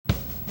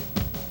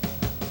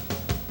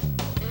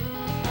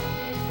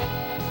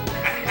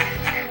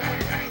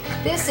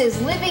This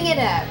is Living It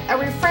Up, a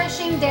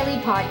refreshing daily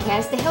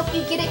podcast to help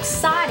you get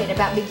excited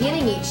about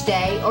beginning each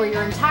day or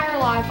your entire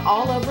life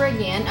all over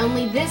again,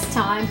 only this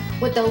time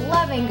with the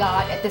loving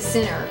God at the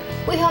center.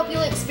 We hope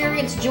you'll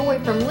experience joy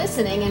from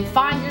listening and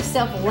find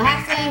yourself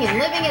laughing and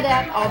living it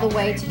up all the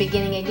way to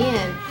beginning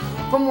again.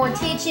 For more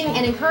teaching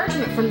and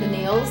encouragement from the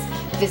Neils,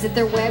 visit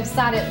their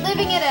website at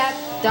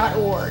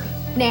livingitup.org.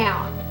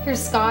 Now,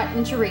 here's Scott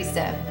and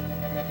Teresa.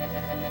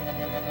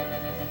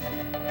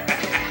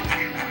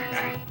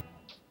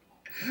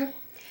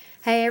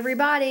 Hey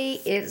everybody,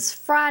 it's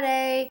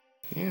Friday,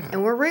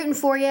 and we're rooting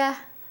for you.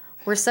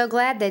 We're so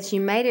glad that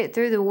you made it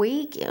through the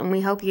week, and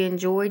we hope you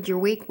enjoyed your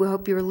week. We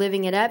hope you were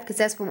living it up, because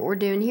that's what we're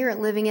doing here at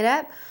Living It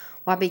Up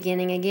while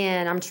beginning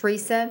again. I'm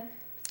Teresa,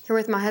 here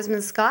with my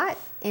husband Scott,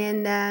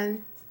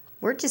 and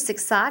we're just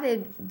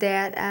excited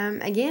that,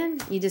 again,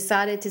 you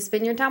decided to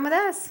spend your time with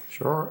us.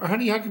 Sure.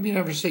 Honey, how come you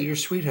never say your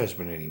sweet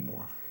husband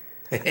anymore?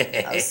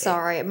 Oh,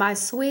 sorry, my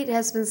sweet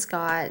husband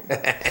Scott.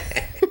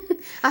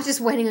 I was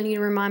just waiting on you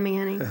to remind me,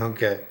 honey.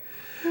 Okay.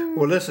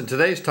 Well, listen,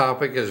 today's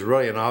topic is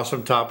really an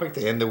awesome topic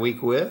to end the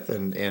week with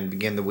and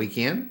begin the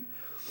weekend.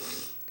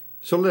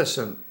 So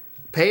listen,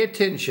 pay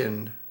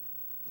attention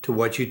to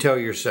what you tell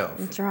yourself.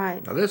 That's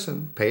right. Now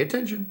listen, pay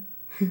attention.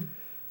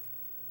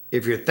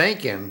 If your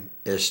thinking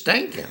is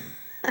stinking,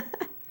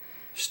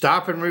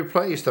 stop and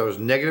replace those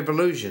negative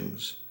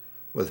illusions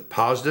with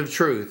positive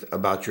truth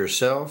about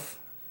yourself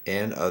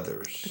and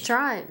others. That's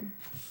right.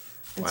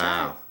 That's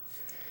wow. Right.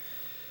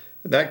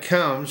 That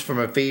comes from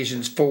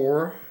Ephesians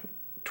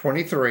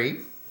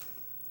 4:23,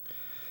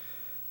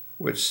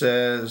 which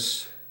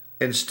says,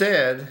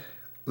 "Instead,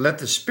 let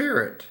the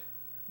Spirit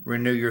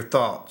renew your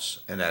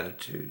thoughts and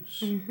attitudes."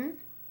 Mm-hmm.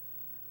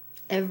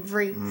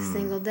 Every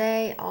single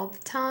day, all the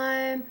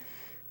time,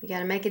 you got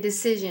to make a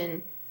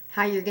decision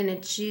how you're going to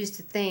choose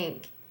to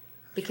think,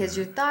 because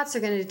your thoughts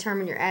are going to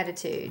determine your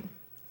attitude.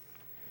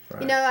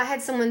 Right. You know, I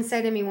had someone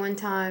say to me one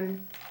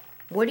time,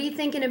 "What are you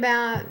thinking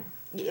about?"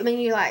 I mean,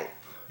 you're like,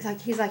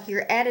 he's like,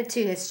 your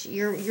attitude has,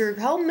 your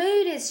whole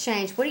mood has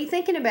changed. What are you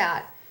thinking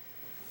about?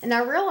 And I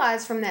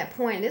realized from that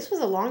point, this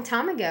was a long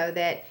time ago,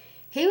 that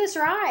he was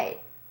right.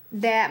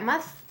 That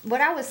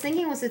what I was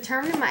thinking was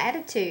determining my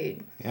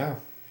attitude. Yeah.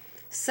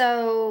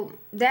 So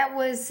that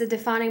was a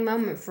defining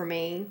moment for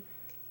me.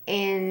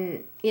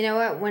 And you know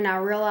what? When I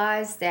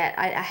realized that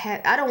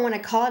I don't want to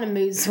call it a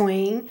mood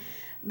swing,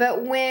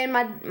 but when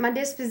my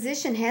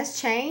disposition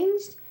has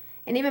changed,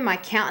 and even my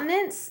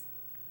countenance,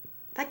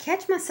 I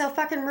catch myself,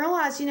 I can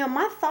realize,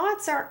 my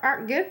thoughts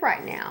aren't good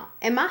right now.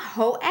 And my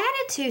whole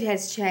attitude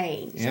has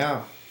changed.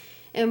 Yeah.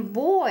 And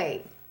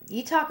boy,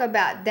 you talk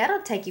about,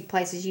 that'll take you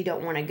places you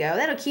don't want to go.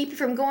 That'll keep you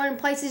from going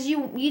places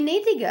you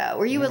need to go,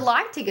 or you would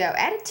like to go.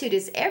 Attitude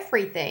is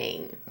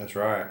everything. That's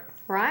right.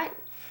 Right?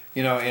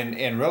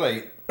 And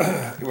really,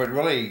 what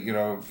really,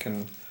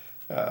 can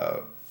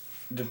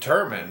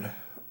determine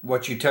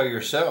what you tell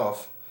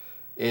yourself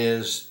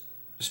is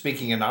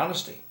speaking in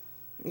honesty.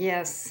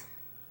 Yes.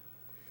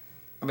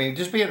 I mean,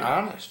 just being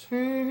honest,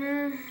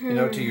 to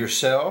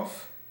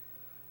yourself,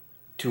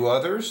 to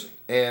others.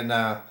 And,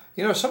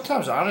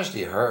 sometimes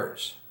honesty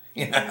hurts,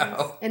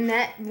 And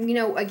that,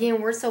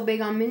 again, we're so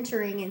big on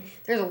mentoring, and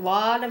there's a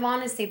lot of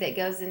honesty that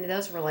goes into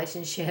those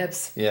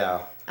relationships.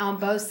 Yeah. On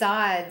both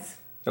sides.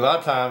 A lot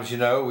of times,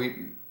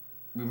 we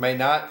may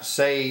not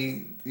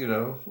say,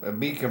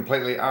 be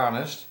completely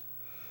honest,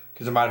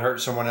 because it might hurt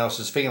someone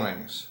else's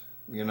feelings,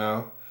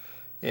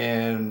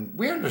 and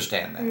we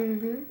understand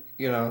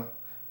that,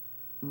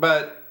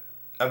 But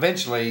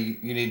eventually,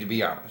 you need to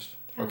be honest.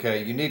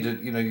 Okay, you need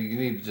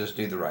to just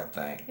do the right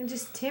thing. And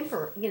just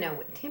temper it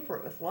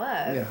with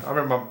love. Yeah, I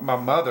remember my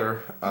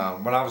mother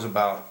when I was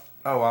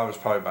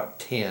probably about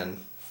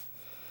 10.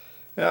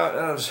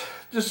 I was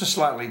just a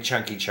slightly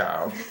chunky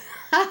child.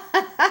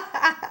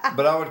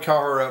 But I would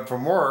call her up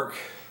from work,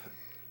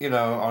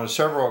 on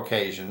several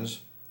occasions.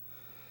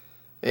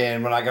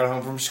 And when I got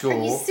home from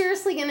school, are you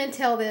seriously going to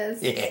tell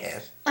this?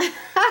 Yes.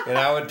 And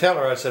I would tell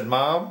her, I said,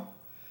 "Mom,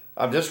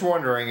 I'm just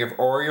wondering if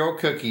Oreo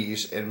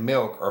cookies and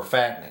milk are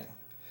fattening."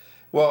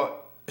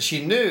 Well,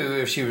 she knew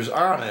if she was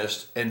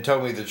honest and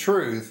told me the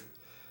truth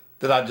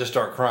that I'd just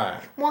start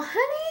crying. Well,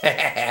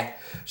 honey.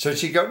 So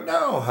she'd go,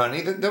 "No,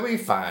 honey, they'll be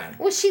fine."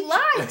 Well, she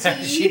lied to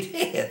you. She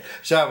did.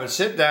 So I would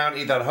sit down,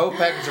 eat that whole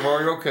package of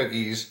Oreo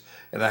cookies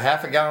and a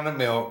half a gallon of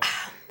milk,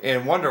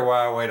 and wonder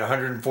why I weighed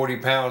 140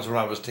 pounds when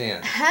I was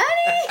 10. Honey?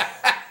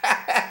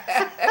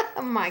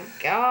 Oh my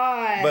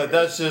God. But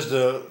that's just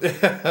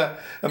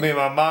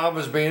my mom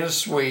was being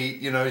sweet,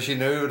 she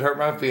knew it would hurt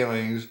my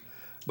feelings.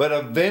 But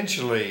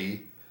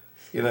eventually,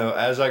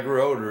 as I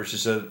grew older, she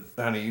said,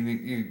 "Honey,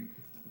 you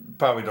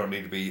probably don't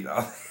need to be eating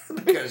all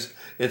that because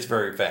it's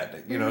very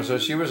fattening," So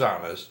she was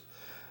honest.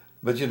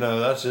 But,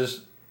 that's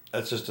just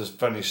a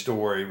funny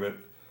story. But,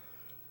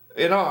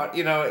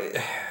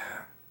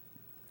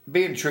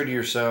 being true to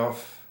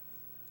yourself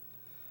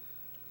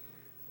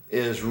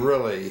is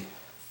really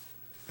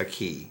a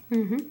key.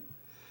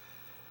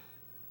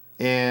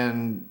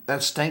 And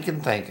that's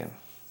stinking thinking.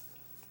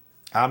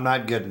 I'm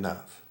not good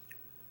enough.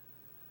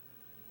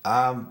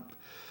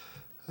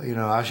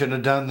 I shouldn't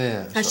have done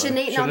this. I shouldn't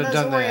have eaten all those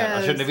Oreos.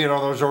 I shouldn't have eaten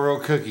all those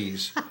Oreo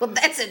cookies. Well,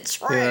 that's a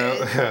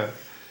truth.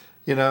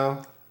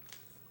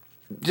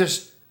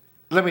 Just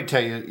let me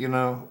tell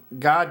you,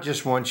 God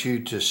just wants you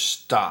to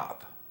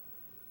stop.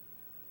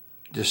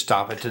 Just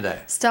stop it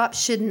today. Stop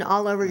shitting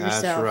all over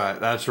yourself.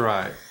 That's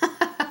right.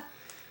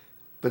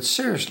 But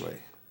seriously,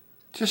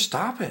 just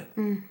stop it.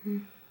 Mm-hmm.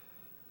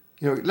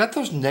 Let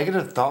those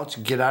negative thoughts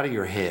get out of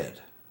your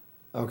head.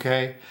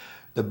 Okay?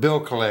 The bill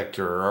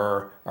collector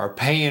or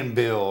paying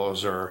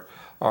bills or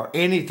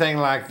anything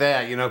like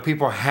that.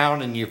 People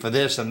hounding you for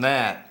this and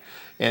that.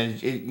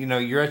 And,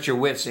 you're at your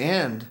wit's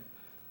end.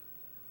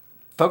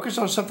 Focus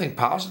on something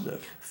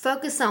positive.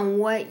 Focus on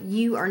what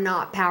you are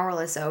not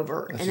powerless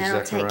over. That's and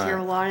that'll exactly take care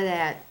of a lot of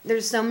that.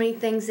 There's so many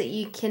things that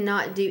you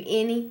cannot do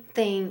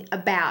anything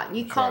about.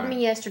 You called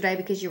me yesterday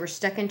because you were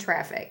stuck in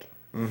traffic.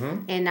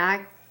 Mm-hmm. And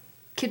I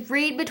could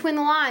read between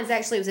the lines.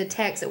 Actually, it was a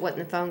text. It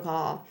wasn't a phone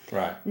call.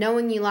 Right.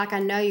 Knowing you like I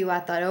know you, I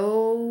thought,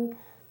 oh,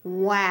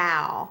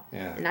 wow.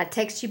 Yeah. And I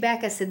texted you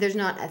back. I said, there's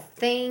not a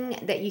thing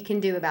that you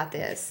can do about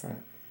this. Right.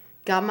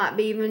 God might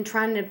be even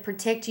trying to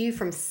protect you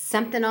from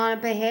something on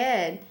up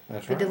ahead.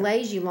 That's if it right.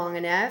 delays you long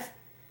enough.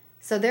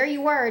 So there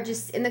you were,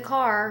 just in the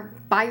car,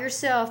 by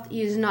yourself.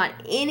 There's not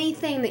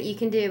anything that you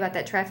can do about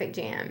that traffic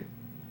jam.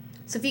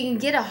 So if you can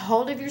get a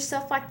hold of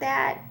yourself like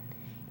that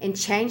and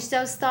change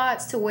those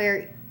thoughts to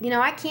where,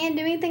 I can't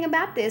do anything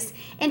about this,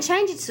 and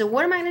change it to,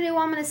 what am I going to do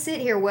while I'm going to sit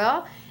here?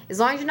 Well, as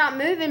long as you're not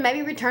moving,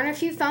 maybe return a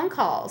few phone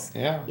calls.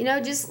 Yeah.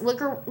 Just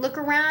look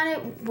around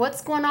at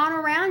what's going on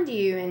around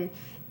you, and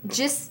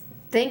just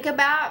think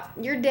about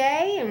your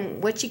day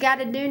and what you got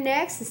to do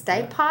next, and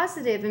stay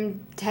positive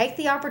and take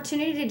the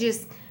opportunity to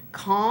just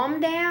calm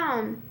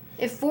down.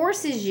 It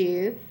forces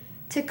you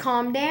to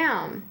calm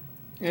down.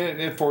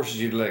 It forces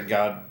you to let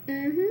God,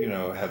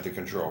 Mm-hmm. have the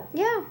control.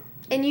 Yeah.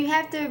 And you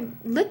have to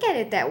look at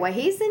it that way.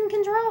 He's in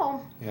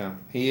control. Yeah,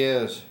 He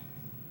is.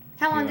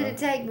 How long did it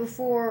take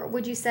before,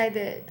 would you say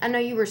that, I know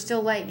you were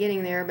still late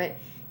getting there, but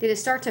did it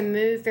start to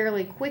move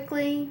fairly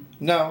quickly?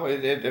 No,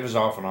 it was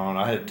off and on.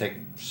 I had to take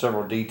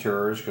several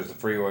detours because the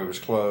freeway was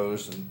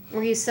closed. And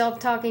Were you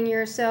self-talking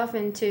yourself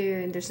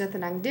into, there's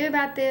nothing I can do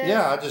about this?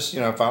 yeah, I just,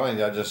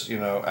 finally,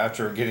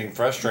 after getting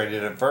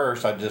frustrated at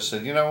first, I just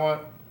said, you know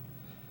what?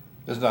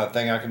 There's not a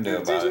thing I can do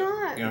about There's it.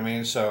 not. You know what I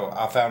mean? So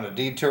I found a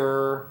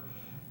detour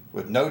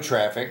with no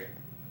traffic.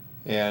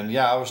 And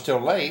yeah, I was still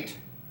late.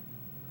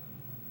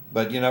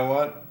 But you know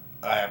what?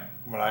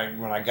 When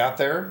I got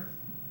there,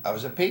 I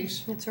was at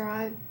peace. That's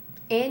right.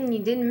 And you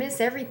didn't miss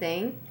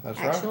everything. That's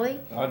actually.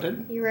 right. I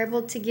didn't. You were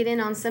able to get in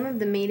on some of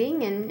the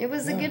meeting, and it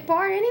was a good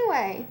part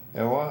anyway.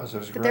 It was. It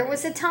was But great. there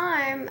was a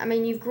time,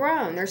 you've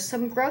grown. There's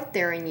some growth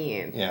there in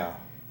you. Yeah.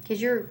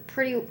 Because you're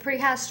pretty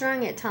high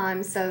strung at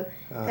times, so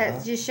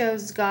that just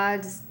shows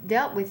God's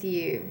dealt with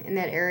you in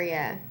that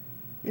area.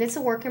 And it's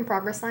a work in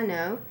progress, I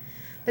know.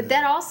 But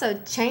that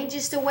also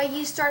changes the way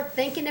you start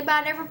thinking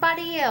about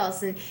everybody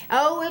else. And,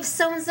 if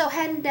so-and-so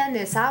hadn't done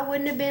this, I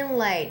wouldn't have been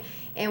late.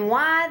 And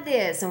why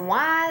this and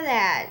why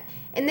that?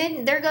 And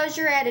then there goes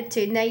your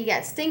attitude. Now you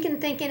got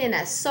stinking thinking and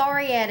a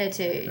sorry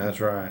attitude.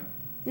 That's right.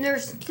 And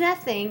there's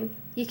nothing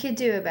you could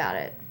do about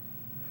it.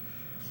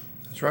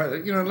 That's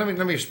right.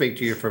 Let me speak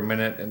to you for a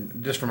minute,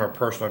 and just from a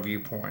personal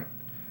viewpoint.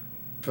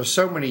 For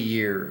so many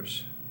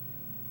years,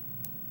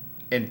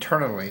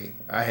 internally,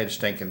 I had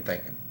stinking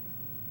thinking.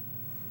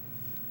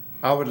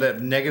 I would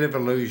let negative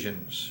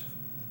illusions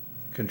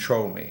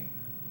control me.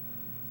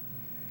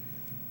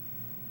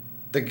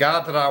 The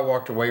God that I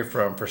walked away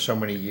from for so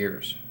many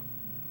years,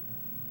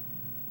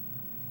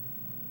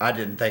 I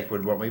didn't think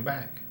would want me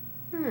back.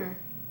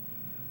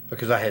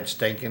 Because I had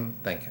stinking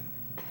thinking.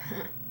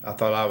 I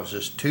thought I was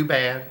just too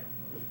bad.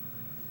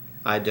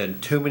 I'd done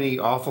too many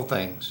awful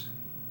things.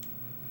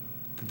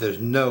 That there's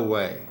no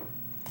way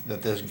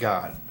that this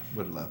God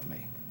would love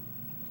me.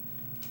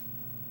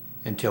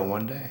 Until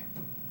one day.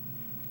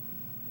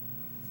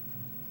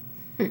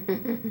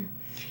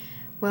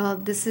 Well,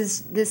 this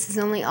is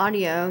only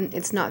audio.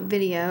 It's not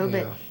video,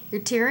 but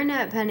you're tearing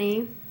up,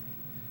 honey.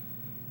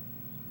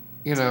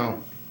 It's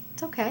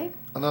okay.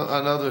 I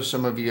know there's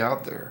some of you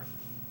out there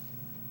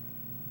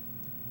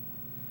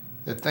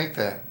that think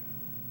that.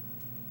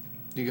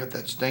 You got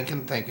that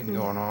stinking thinking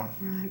going on.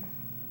 Right.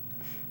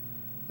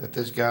 That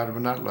this God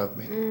would not love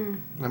me.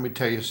 Let me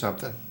tell you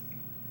something.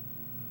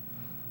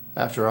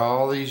 After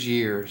all these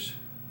years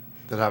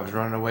that I was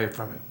running away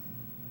from Him,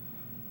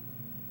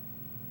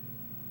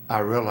 I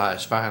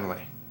realized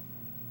finally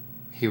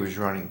He was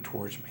running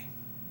towards me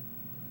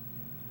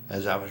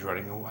as I was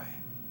running away.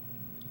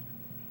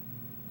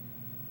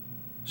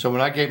 So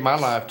when I gave my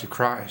life to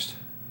Christ,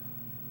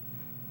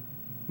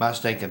 my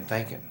stinking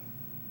thinking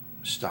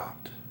stopped.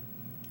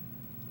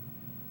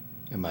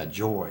 And my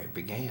joy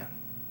began.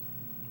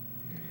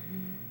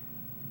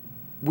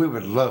 We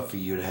would love for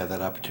you to have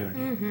that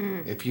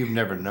opportunity. If you've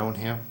never known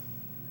Him,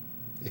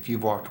 if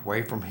you've walked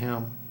away from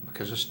Him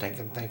because of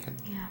stinking thinking,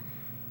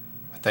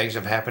 things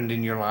have happened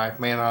in your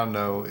life, man, I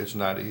know it's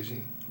not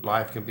easy.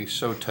 Life can be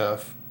so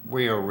tough.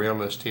 We are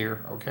realists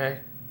here, okay?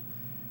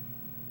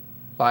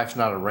 Life's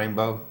not a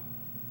rainbow.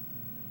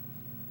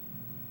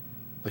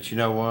 But you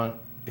know what?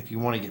 If you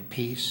want to get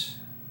peace,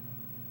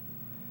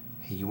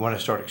 and you want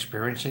to start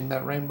experiencing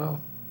that rainbow,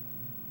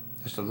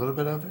 just a little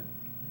bit of it,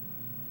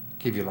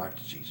 give your life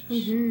to Jesus.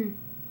 Mm-hmm.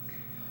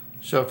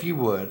 So if you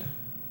would,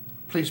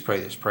 please pray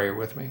this prayer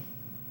with me.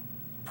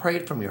 Pray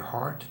it from your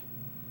heart.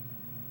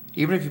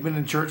 Even if you've been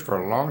in church for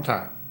a long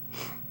time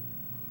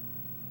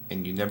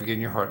and you never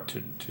given your heart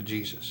to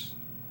Jesus,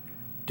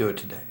 do it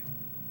today.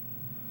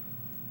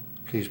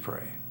 Please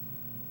pray.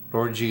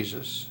 Lord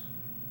Jesus,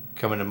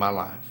 come into my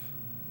life.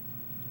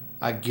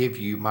 I give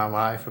you my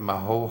life and my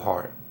whole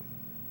heart.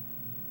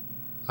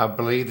 I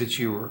believe that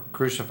you were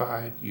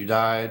crucified, you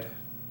died,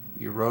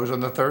 you rose on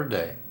the third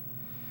day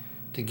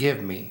to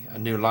give me a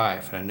new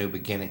life and a new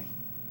beginning.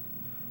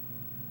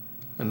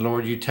 And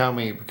Lord, you tell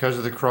me because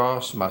of the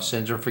cross, my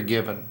sins are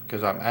forgiven,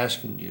 because I'm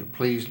asking you,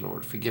 please,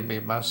 Lord, forgive me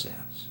of my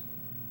sins.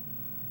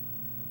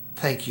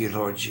 Thank you,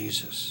 Lord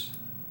Jesus.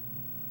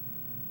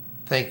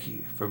 Thank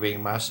you for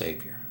being my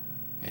Savior.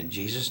 In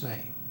Jesus'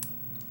 name,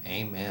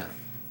 amen.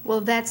 Well,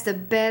 that's the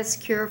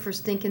best cure for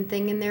stinking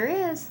thinking there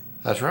is.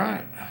 That's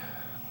right.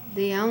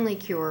 The only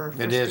cure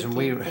for It is,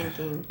 stinking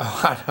thinking.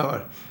 Oh, I know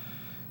it.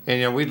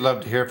 And we'd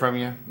love to hear from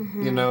you.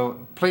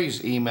 Mm-hmm.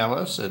 Please email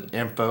us at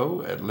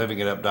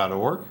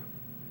info@livingitup.org.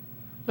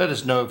 Let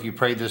us know if you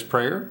prayed this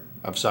prayer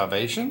of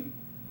salvation,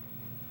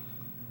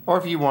 or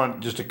if you want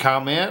just a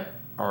comment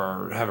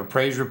or have a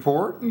praise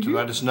report to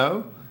let us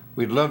know.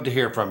 We'd love to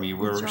hear from you.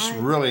 We're That's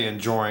right. really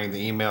enjoying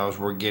the emails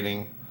we're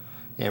getting,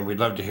 and we'd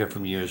love to hear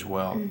from you as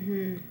well.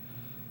 Mm-hmm.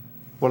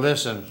 Well,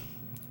 listen,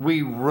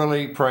 we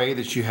really pray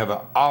that you have an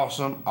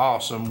awesome,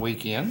 awesome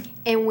weekend.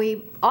 And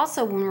we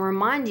also want to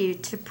remind you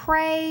to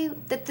pray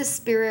that the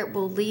Spirit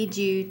will lead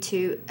you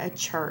to a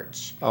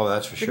church. Oh,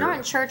 that's for If sure. you're not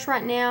in church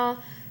right now,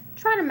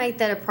 try to make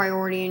that a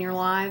priority in your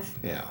life.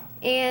 Yeah.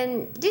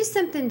 And do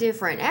something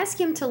different. Ask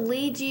Him to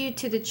lead you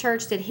to the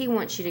church that He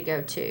wants you to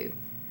go to.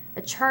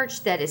 A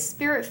church that is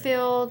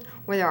Spirit-filled,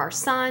 where there are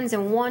signs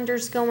and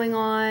wonders going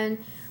on,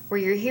 where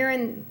you're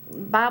hearing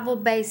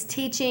Bible-based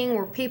teaching,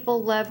 where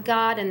people love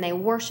God and they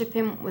worship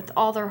Him with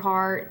all their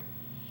heart.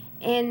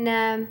 And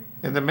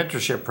In the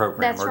mentorship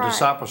program That's or right.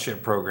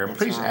 discipleship program, That's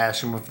please right.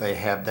 ask them if they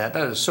have that.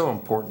 That is so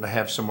important to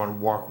have someone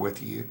walk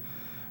with you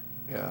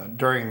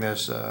during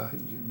this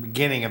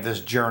beginning of this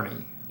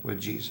journey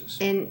with Jesus.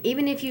 And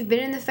even if you've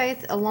been in the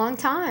faith a long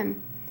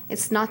time,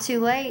 it's not too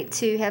late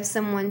to have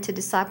someone to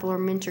disciple or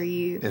mentor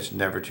you It's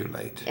never too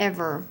late.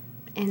 ever.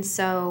 And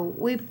so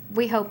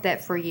we hope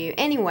that for you.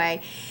 Anyway,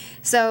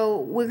 so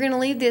we're going to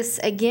leave this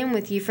again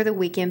with you for the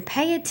weekend.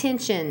 Pay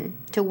attention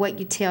to what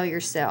you tell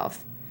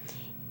yourself.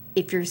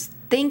 If your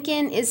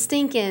thinking is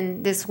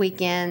stinking this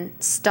weekend,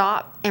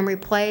 stop and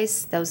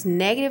replace those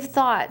negative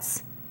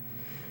thoughts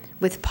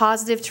with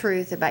positive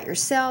truth about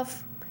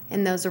yourself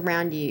and those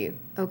around you.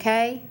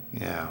 Okay?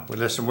 Yeah. Well,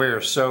 listen, we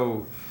are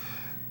so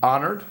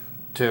honored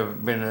to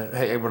have been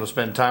able to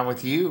spend time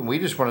with you. And we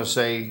just want to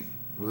say,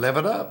 live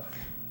it up.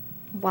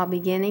 While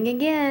beginning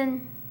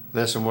again.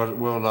 Listen,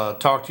 we'll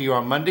talk to you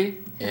on Monday.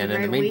 And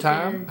in the great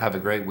meantime, weekend. have a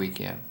great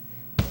weekend.